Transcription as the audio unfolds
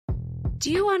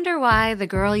Do you wonder why the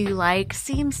girl you like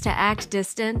seems to act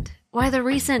distant? Why the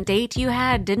recent date you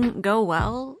had didn't go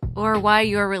well? Or why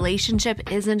your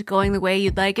relationship isn't going the way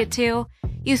you'd like it to?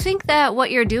 You think that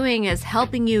what you're doing is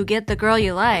helping you get the girl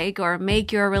you like or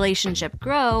make your relationship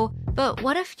grow, but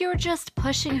what if you're just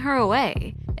pushing her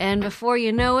away? And before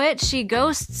you know it, she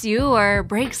ghosts you or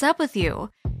breaks up with you.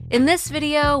 In this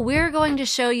video, we're going to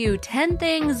show you 10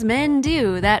 things men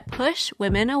do that push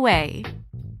women away.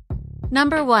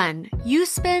 Number 1. You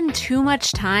spend too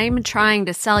much time trying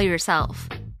to sell yourself.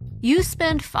 You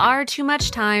spend far too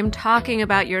much time talking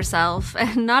about yourself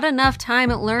and not enough time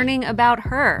learning about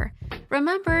her.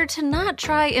 Remember to not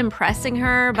try impressing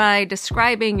her by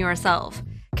describing yourself.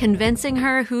 Convincing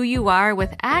her who you are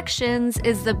with actions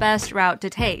is the best route to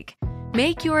take.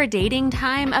 Make your dating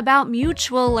time about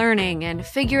mutual learning and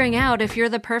figuring out if you're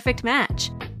the perfect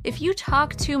match. If you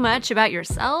talk too much about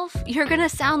yourself, you're gonna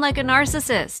sound like a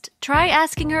narcissist. Try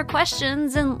asking her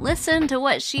questions and listen to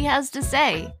what she has to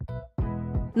say.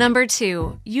 Number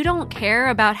 2, you don't care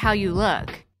about how you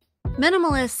look.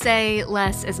 Minimalists say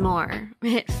less is more.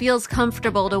 It feels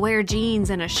comfortable to wear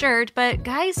jeans and a shirt, but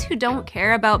guys who don't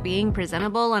care about being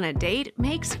presentable on a date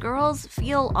makes girls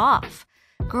feel off.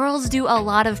 Girls do a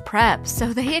lot of prep,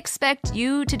 so they expect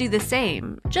you to do the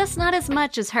same, just not as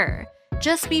much as her.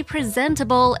 Just be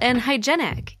presentable and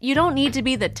hygienic. You don't need to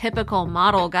be the typical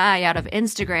model guy out of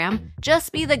Instagram.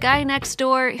 Just be the guy next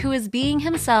door who is being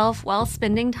himself while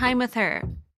spending time with her.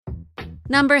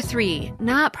 Number 3,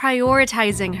 not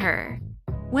prioritizing her.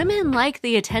 Women like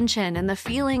the attention and the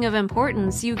feeling of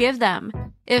importance you give them.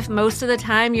 If most of the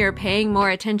time you're paying more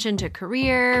attention to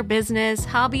career, business,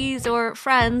 hobbies, or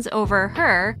friends over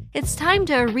her, it's time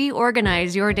to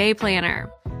reorganize your day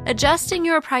planner. Adjusting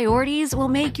your priorities will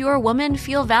make your woman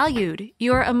feel valued.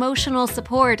 Your emotional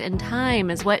support and time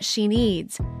is what she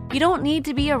needs. You don't need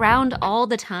to be around all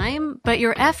the time, but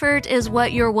your effort is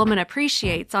what your woman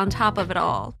appreciates on top of it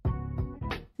all.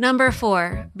 Number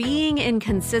 4, being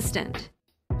inconsistent.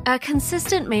 A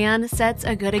consistent man sets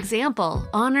a good example,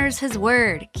 honors his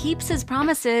word, keeps his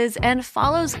promises, and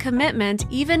follows commitment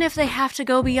even if they have to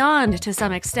go beyond to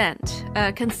some extent.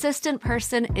 A consistent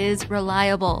person is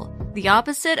reliable. The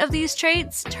opposite of these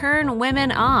traits turn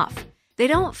women off. They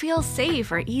don't feel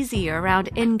safe or easy around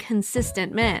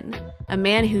inconsistent men. A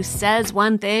man who says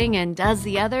one thing and does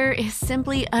the other is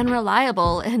simply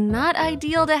unreliable and not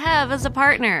ideal to have as a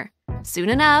partner. Soon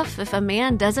enough, if a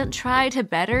man doesn't try to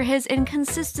better his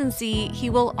inconsistency,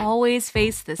 he will always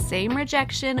face the same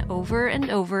rejection over and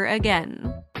over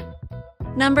again.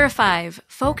 Number 5,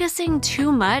 focusing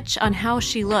too much on how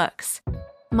she looks.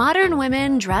 Modern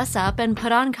women dress up and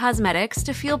put on cosmetics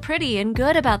to feel pretty and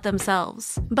good about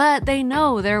themselves, but they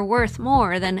know they're worth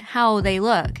more than how they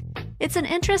look. It's an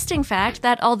interesting fact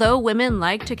that although women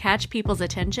like to catch people's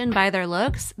attention by their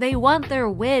looks, they want their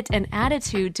wit and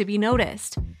attitude to be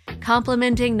noticed.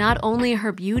 Complimenting not only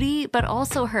her beauty, but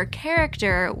also her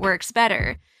character works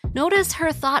better. Notice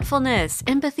her thoughtfulness,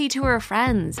 empathy to her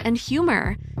friends, and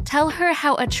humor. Tell her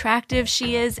how attractive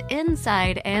she is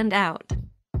inside and out.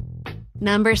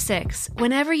 Number 6,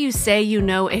 whenever you say you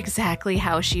know exactly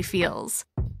how she feels.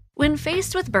 When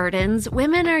faced with burdens,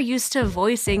 women are used to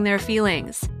voicing their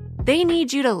feelings. They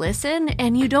need you to listen,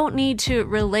 and you don't need to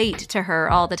relate to her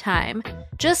all the time.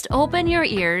 Just open your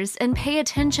ears and pay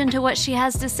attention to what she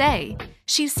has to say.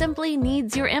 She simply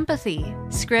needs your empathy.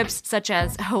 Scripts such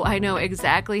as, "Oh, I know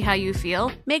exactly how you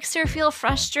feel," makes her feel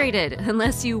frustrated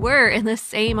unless you were in the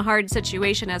same hard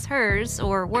situation as hers,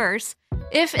 or worse.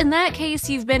 If in that case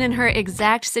you've been in her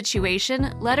exact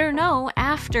situation, let her know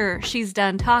after she's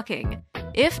done talking.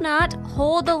 If not,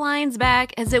 hold the lines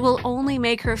back, as it will only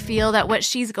make her feel that what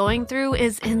she's going through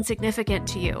is insignificant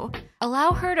to you.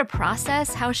 Allow her to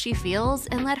process how she feels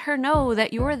and let her know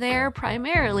that you're there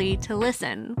primarily to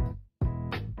listen.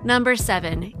 Number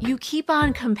 7, you keep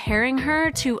on comparing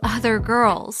her to other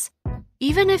girls.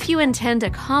 Even if you intend to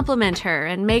compliment her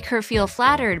and make her feel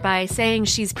flattered by saying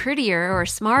she's prettier or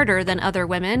smarter than other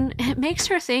women, it makes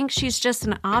her think she's just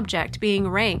an object being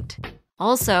ranked.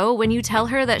 Also, when you tell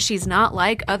her that she's not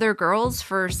like other girls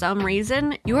for some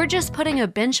reason, you're just putting a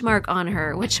benchmark on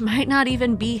her, which might not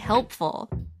even be helpful.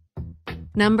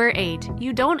 Number 8,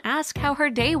 you don't ask how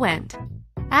her day went.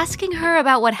 Asking her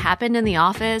about what happened in the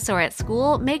office or at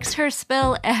school makes her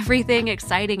spill everything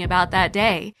exciting about that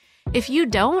day. If you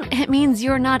don't, it means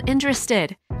you're not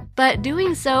interested. But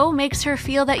doing so makes her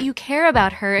feel that you care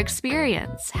about her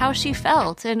experience, how she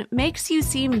felt, and makes you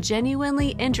seem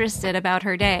genuinely interested about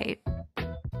her day.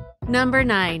 Number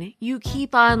 9, you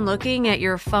keep on looking at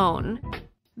your phone.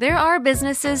 There are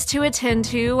businesses to attend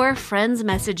to or friends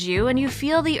message you and you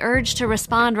feel the urge to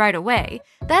respond right away.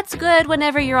 That's good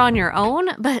whenever you're on your own,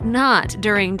 but not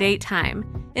during date time.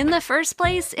 In the first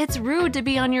place, it's rude to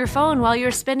be on your phone while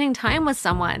you're spending time with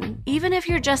someone. Even if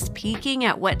you're just peeking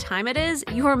at what time it is,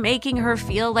 you're making her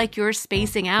feel like you're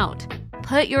spacing out.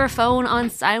 Put your phone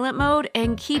on silent mode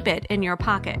and keep it in your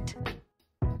pocket.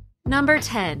 Number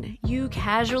 10, you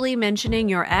casually mentioning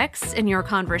your ex in your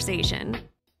conversation.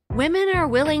 Women are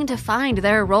willing to find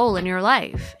their role in your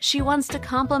life. She wants to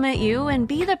compliment you and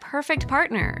be the perfect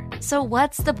partner. So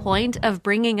what's the point of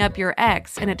bringing up your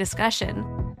ex in a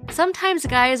discussion? Sometimes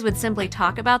guys would simply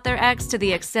talk about their ex to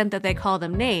the extent that they call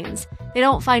them names. They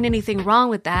don't find anything wrong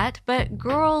with that, but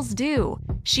girls do.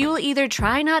 She will either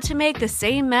try not to make the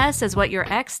same mess as what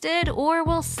your ex did, or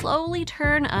will slowly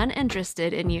turn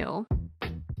uninterested in you.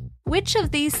 Which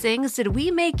of these things did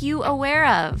we make you aware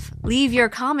of? Leave your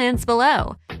comments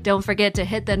below. Don't forget to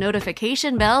hit the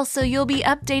notification bell so you'll be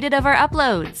updated of our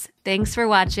uploads. Thanks for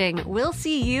watching. We'll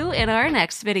see you in our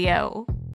next video.